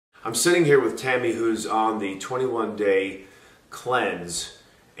I'm sitting here with Tammy, who's on the 21-day cleanse,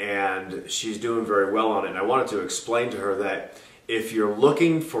 and she's doing very well on it. And I wanted to explain to her that if you're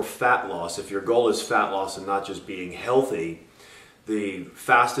looking for fat loss, if your goal is fat loss and not just being healthy, the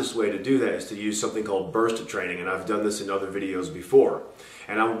fastest way to do that is to use something called burst training, and I've done this in other videos before.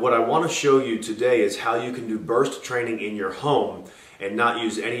 And what I want to show you today is how you can do burst training in your home and not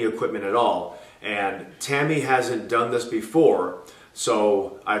use any equipment at all. And Tammy hasn't done this before,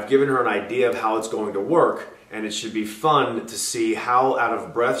 so I've given her an idea of how it's going to work, and it should be fun to see how out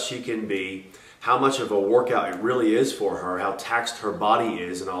of breath she can be, how much of a workout it really is for her, how taxed her body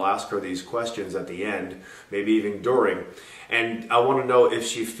is, and I'll ask her these questions at the end, maybe even during. And I want to know if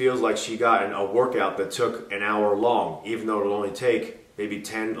she feels like she got a workout that took an hour long, even though it'll only take maybe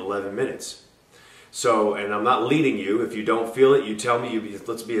 10, 11 minutes. So, and I'm not leading you. If you don't feel it, you tell me.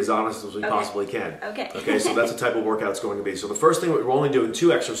 Let's be as honest as we possibly can. Okay. Okay, so that's the type of workout it's going to be. So the first thing, we're only doing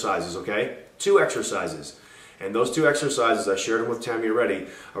 2 exercises, okay? 2 exercises. And those 2 exercises, I shared them with Tammy already,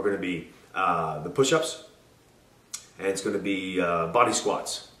 are going to be the push-ups, and it's going to be body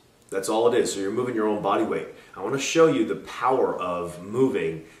squats. That's all it is. So you're moving your own body weight. I want to show you the power of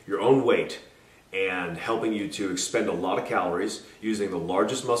moving your own weight and helping you to expend a lot of calories using the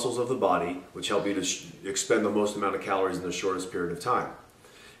largest muscles of the body, which help you to expend the most amount of calories in the shortest period of time.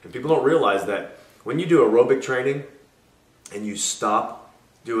 And people don't realize that when you do aerobic training and you stop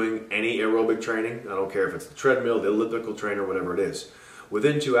doing any aerobic training, I don't care if it's the treadmill, the elliptical trainer, whatever it is,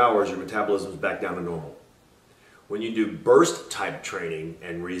 within 2 hours your metabolism is back down to normal. When you do burst type training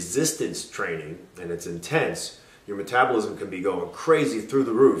and resistance training, and it's intense, your metabolism can be going crazy through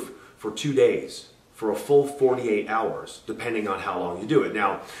the roof for 2 days, for a full 48 hours, depending on how long you do it.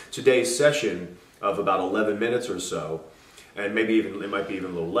 Now, today's session of about 11 minutes or so, and maybe even, it might be even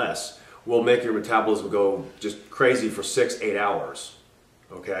a little less, will make your metabolism go just crazy for 6-8 hours.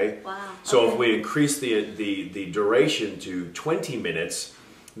 Okay? Wow. So okay. if we increase the duration to 20 minutes,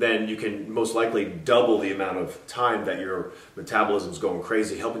 then you can most likely double the amount of time that your metabolism is going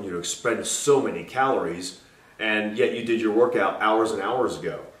crazy, helping you to expend so many calories, and yet you did your workout hours and hours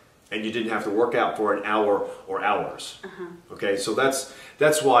ago, and you didn't have to work out for an hour or hours. Okay, so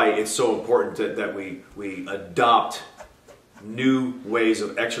that's why it's so important that we adopt new ways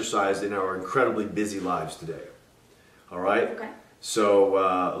of exercise in our incredibly busy lives today. All right? Okay.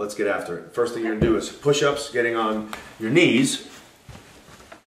 So let's get after it. First thing you're going to do is push-ups, getting on your knees.